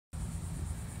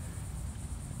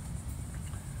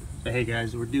Hey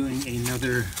guys, we're doing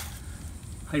another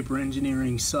hyper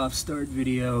engineering soft start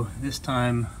video, this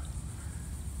time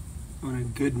on a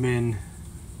Goodman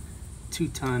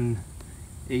 2-ton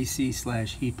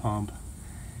AC/heat pump.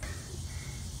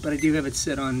 But I do have it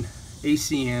set on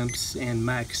AC amps and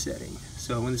max setting.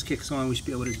 So when this kicks on, we should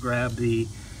be able to grab the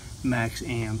max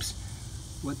amps.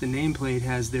 What the nameplate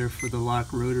has there for the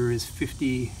lock rotor is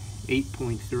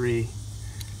 58.3. You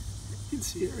can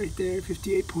see it right there,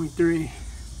 58.3.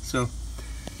 So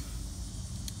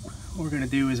what we're going to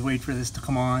do is wait for this to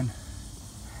come on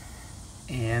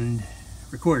and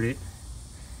record it,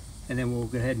 and then what we'll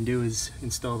go ahead and do is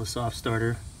install the soft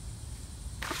starter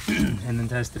and then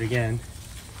test it again.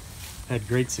 Had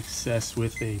great success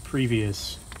with a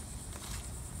previous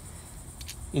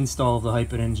install of the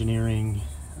hyper engineering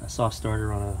soft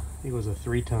starter on I think it was a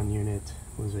 3-ton unit.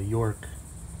 It was a York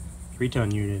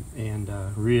 3-ton unit, and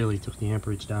really took the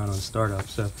amperage down on startup.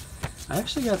 So I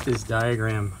actually got this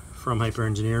diagram from Hyper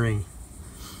Engineering.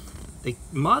 They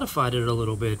modified it a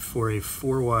little bit for a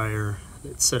 4-wire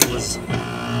that said it was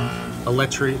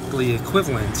electrically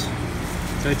equivalent.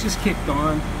 So it just kicked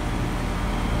on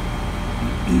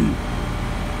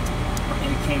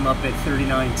and it came up at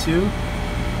 39.2.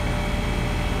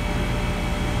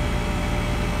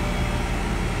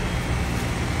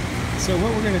 So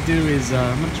what we're going to do is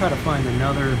I'm going to try to find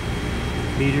another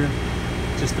meter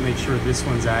just to make sure this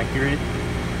one's accurate.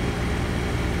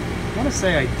 I want to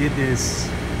say I did this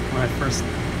when I first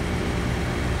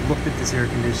looked at this air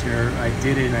conditioner. I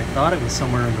did it and I thought it was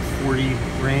somewhere in the 40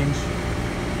 range.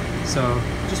 So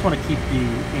I just want to keep the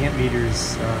amp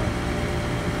meters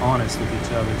honest with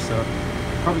each other. So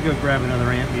I'll probably go grab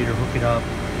another amp meter, hook it up,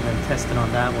 and then test it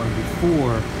on that one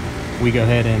before we go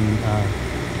ahead and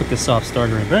put the soft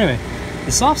starter in. But anyway,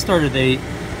 the soft starter, they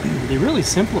really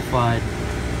simplified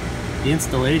the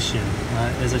installation.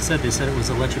 As I said, they said it was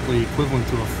electrically equivalent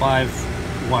to a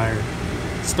 5-wire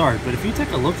start. But if you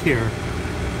take a look here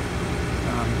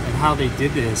at how they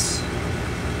did this,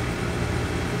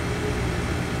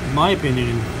 in my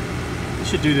opinion, you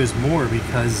should do this more,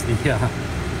 because the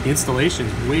installation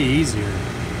is way easier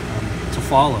to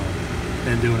follow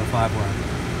than doing a 5-wire.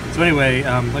 So anyway,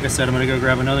 like I said, I'm going to go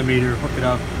grab another meter, hook it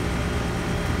up,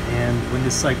 and when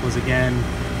this cycles again,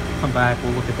 come back,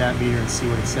 we'll look at that meter and see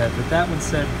what it said. But that one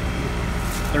said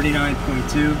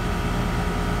 39.2,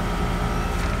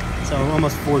 so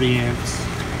almost 40 amps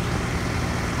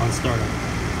on startup.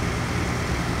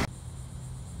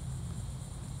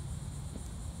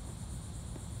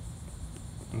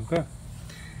 Okay,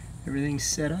 everything's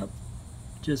set up,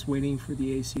 just waiting for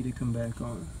the AC to come back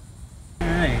on.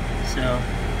 Alright, so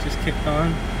just kicked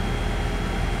on.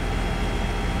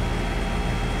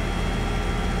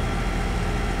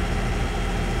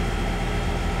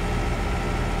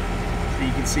 So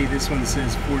you can see this one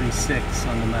says 46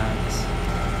 on the max,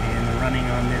 and the running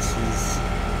on this is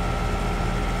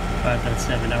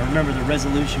 5.7. Now remember the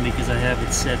resolution, because I have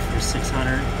it set for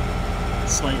 600,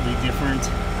 slightly different.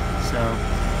 So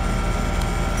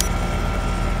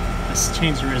let's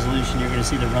change the resolution. You're going to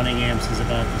see the running amps is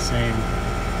about the same.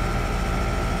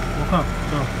 Okay,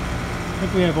 so I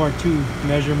think we have our 2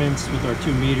 measurements with our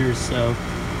 2 meters, so I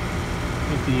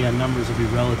think the numbers will be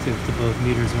relative to both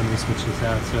meters when we switch this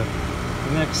out. So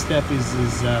the next step is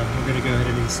we're going to go ahead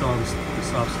and install the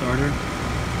soft starter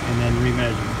and then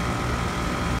remeasure.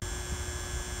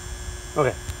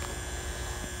 Okay,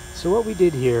 so what we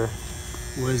did here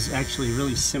was actually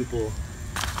really simple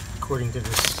according to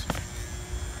this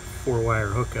 4-wire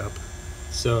hookup.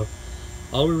 So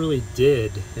all we really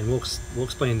did, and we'll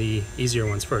explain the easier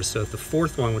ones first. So the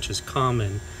 4th one, which is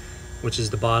common, which is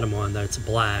the bottom one, that's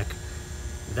black,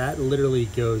 that literally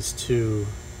goes to,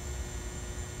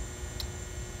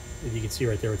 if you can see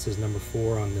right there, it says number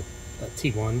 4 on the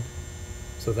T1.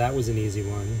 So that was an easy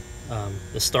one.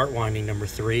 The start winding number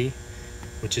 3,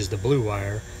 which is the blue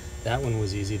wire, that one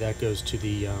was easy. That goes to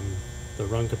the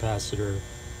run capacitor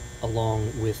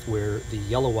along with where the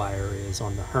yellow wire is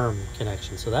on the Herm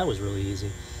connection. So that was really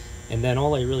easy. And then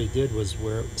all I really did was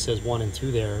where it says 1 and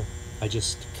 2 there, I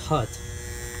just cut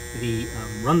the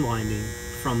run winding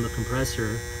from the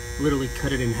compressor, literally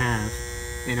cut it in half,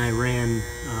 and I ran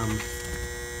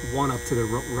one up to the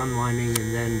run winding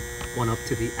and then one up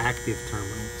to the active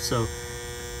terminal. So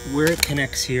where it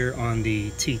connects here on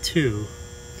the T2,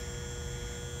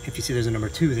 if you see there's a number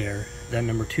 2 there, that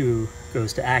number 2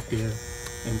 goes to active,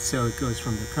 and so it goes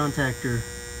from the contactor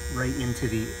right into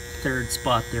the 3rd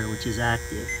spot there, which is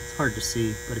active. It's hard to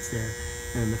see, but it's there.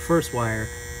 And then the 1st wire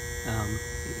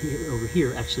over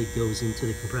here actually goes into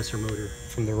the compressor motor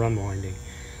from the run winding.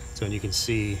 So you can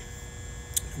see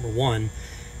number 1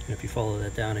 And if you follow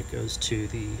that down, it goes to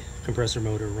the compressor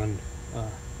motor run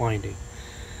winding.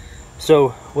 So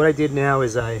what I did now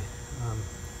is I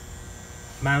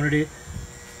mounted it,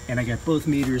 and I got both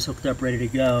meters hooked up ready to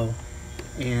go.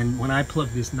 And when I plug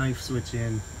this knife switch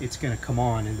in, it's going to come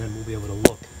on, and then we'll be able to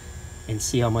look and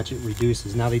see how much it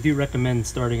reduces. Now they do recommend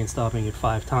starting and stopping it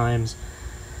 5 times.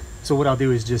 So what I'll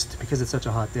do is just, because it's such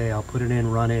a hot day, I'll put it in,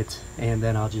 run it, and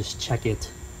then I'll just check it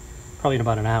probably in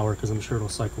about an hour, because I'm sure it'll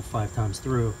cycle 5 times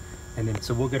through. And then,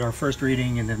 so we'll get our first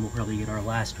reading, and then we'll probably get our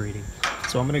last reading.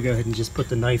 So I'm gonna go ahead and just put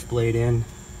the knife blade in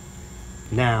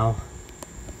now.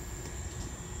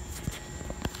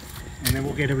 And then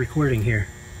we'll get a recording here.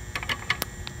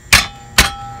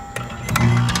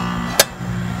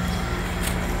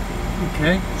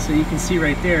 Okay, so you can see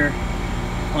right there,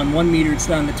 on one meter it's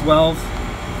down to 12.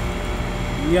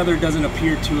 The other doesn't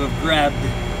appear to have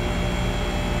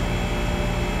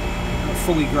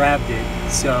fully grabbed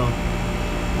it. So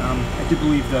I do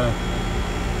believe the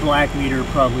black meter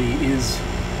probably is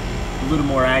a little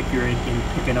more accurate in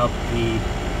picking up the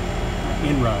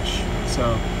inrush.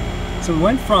 So we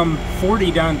went from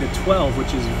 40 down to 12,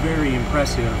 which is very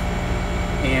impressive.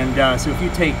 And so if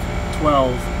you take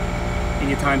 12 and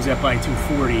you times that by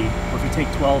 240, or if you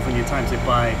take 12 and you times it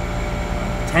by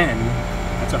 10,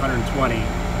 that's 120.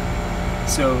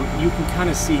 So you can kind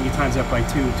of see, you times that by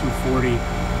 240,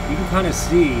 you can kind of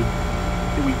see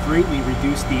that we greatly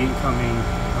reduced the incoming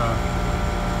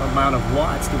amount of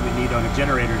watts that we need on a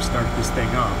generator to start this thing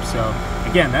up. So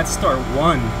again, that's start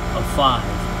 1 of 5.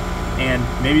 And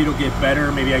maybe it'll get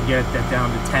better, maybe I get that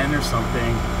down to 10 or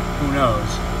something, who knows.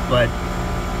 But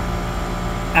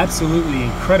absolutely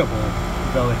incredible,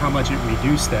 though, at how much it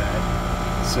reduced that.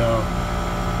 So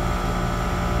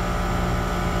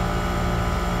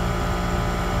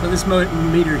this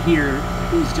meter here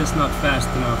is just not fast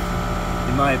enough,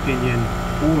 in my opinion,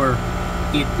 or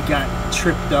it got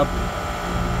tripped up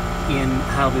in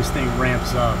how this thing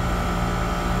ramps up.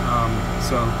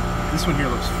 So this one here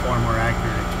looks far more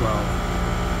accurate at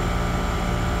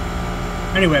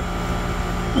 12. Anyway,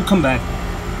 we'll come back.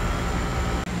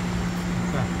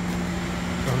 Okay.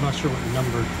 So I'm not sure what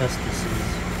number test this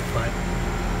is, but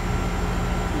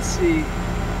let's see.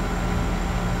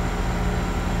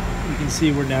 You can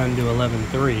see we're down to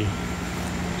 11.3,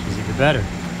 which is even better.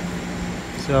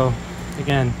 So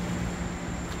again,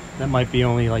 that might be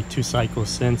only like 2 cycles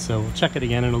since, so we'll check it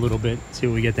again in a little bit, see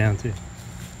what we get down to.